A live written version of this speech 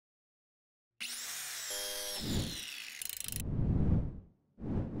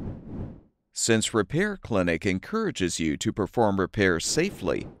Since Repair Clinic encourages you to perform repairs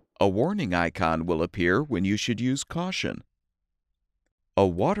safely, a warning icon will appear when you should use caution. A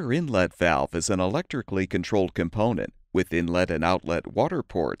water inlet valve is an electrically controlled component with inlet and outlet water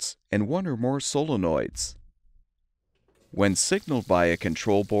ports and one or more solenoids. When signaled by a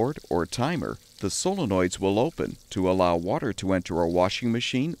control board or timer, the solenoids will open to allow water to enter a washing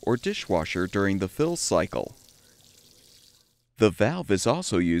machine or dishwasher during the fill cycle. The valve is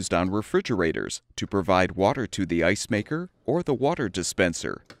also used on refrigerators to provide water to the ice maker or the water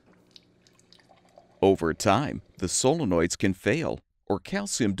dispenser. Over time, the solenoids can fail, or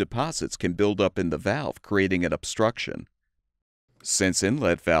calcium deposits can build up in the valve, creating an obstruction. Since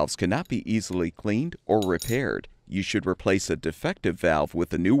inlet valves cannot be easily cleaned or repaired, you should replace a defective valve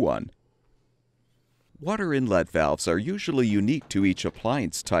with a new one. Water inlet valves are usually unique to each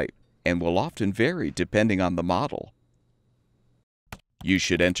appliance type and will often vary depending on the model. You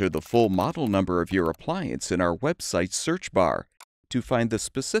should enter the full model number of your appliance in our website's search bar to find the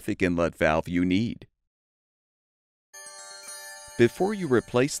specific inlet valve you need. Before you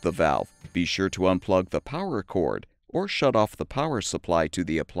replace the valve, be sure to unplug the power cord or shut off the power supply to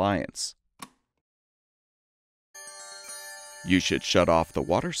the appliance. You should shut off the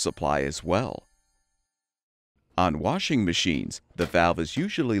water supply as well. On washing machines, the valve is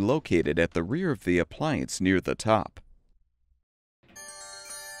usually located at the rear of the appliance near the top.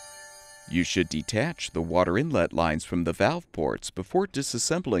 You should detach the water inlet lines from the valve ports before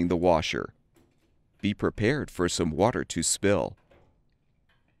disassembling the washer. Be prepared for some water to spill.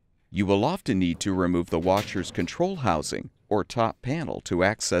 You will often need to remove the washer's control housing or top panel to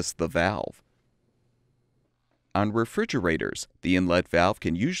access the valve. On refrigerators, the inlet valve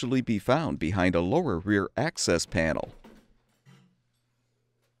can usually be found behind a lower rear access panel.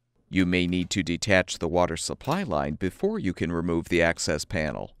 You may need to detach the water supply line before you can remove the access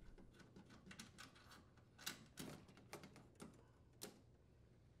panel.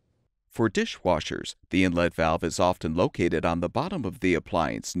 For dishwashers, the inlet valve is often located on the bottom of the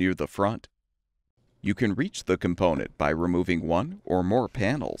appliance near the front. You can reach the component by removing one or more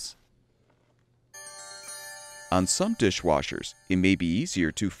panels. On some dishwashers, it may be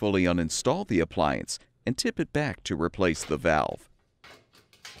easier to fully uninstall the appliance and tip it back to replace the valve.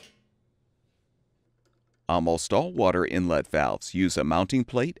 Almost all water inlet valves use a mounting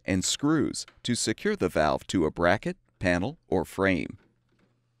plate and screws to secure the valve to a bracket, panel, or frame.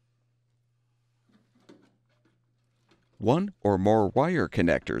 One or more wire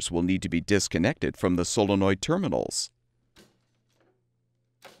connectors will need to be disconnected from the solenoid terminals.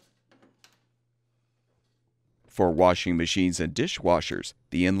 For washing machines and dishwashers,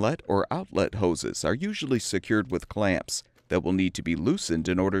 the inlet or outlet hoses are usually secured with clamps that will need to be loosened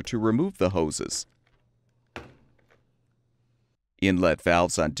in order to remove the hoses. Inlet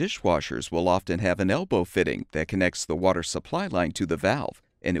valves on dishwashers will often have an elbow fitting that connects the water supply line to the valve,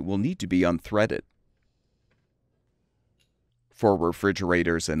 and it will need to be unthreaded. For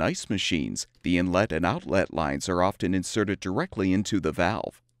refrigerators and ice machines, the inlet and outlet lines are often inserted directly into the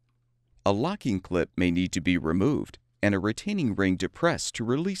valve. A locking clip may need to be removed and a retaining ring depressed to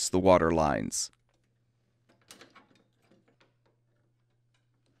release the water lines.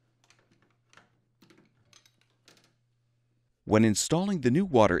 When installing the new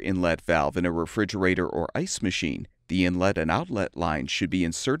water inlet valve in a refrigerator or ice machine, the inlet and outlet lines should be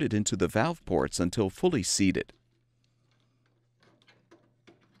inserted into the valve ports until fully seated.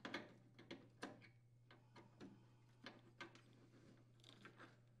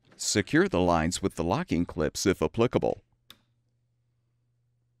 Secure the lines with the locking clips if applicable.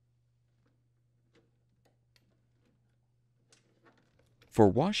 For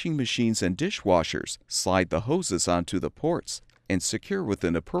washing machines and dishwashers, slide the hoses onto the ports and secure with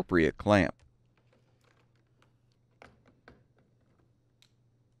an appropriate clamp.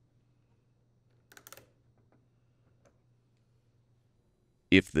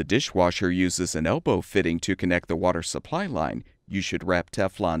 If the dishwasher uses an elbow fitting to connect the water supply line, you should wrap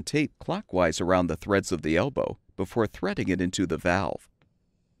Teflon tape clockwise around the threads of the elbow before threading it into the valve.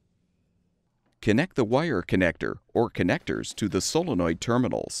 Connect the wire connector or connectors to the solenoid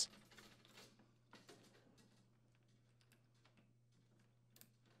terminals.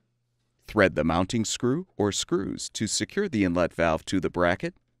 Thread the mounting screw or screws to secure the inlet valve to the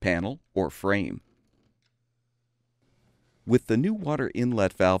bracket, panel, or frame. With the new water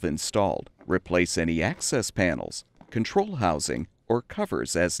inlet valve installed, replace any access panels, control housing, or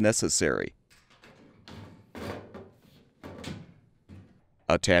covers as necessary.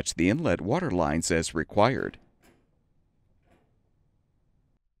 Attach the inlet water lines as required.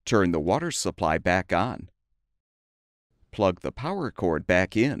 Turn the water supply back on. Plug the power cord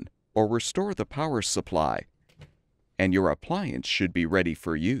back in, or restore the power supply, and your appliance should be ready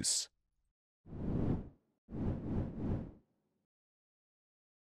for use.